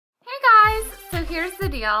So here's the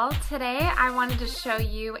deal. Today I wanted to show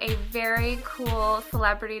you a very cool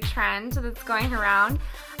celebrity trend that's going around.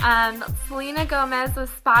 Selena Gomez was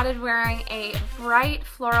spotted wearing a bright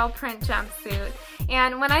floral print jumpsuit.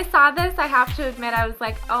 And when I saw this, I have to admit, I was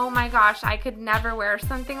like, oh my gosh, I could never wear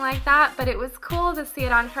something like that. But it was cool to see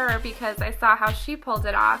it on her because I saw how she pulled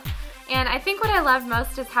it off. And I think what I loved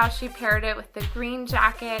most is how she paired it with the green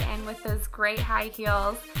jacket and with those great high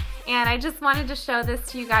heels. And I just wanted to show this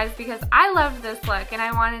to you guys because I love this look and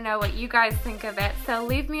I want to know what you guys think of it. So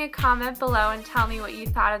leave me a comment below and tell me what you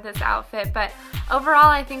thought of this outfit. But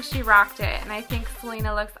overall, I think she rocked it, and I think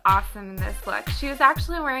Selena looks awesome in this look. She was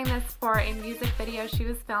actually wearing this for a music video she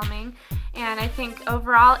was filming, and I think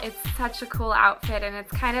overall it's such a cool outfit, and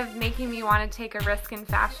it's kind of making me want to take a risk in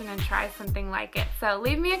fashion and try something like it. So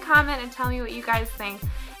leave me a comment and tell me what you guys think,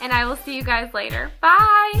 and I will see you guys later.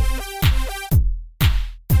 Bye!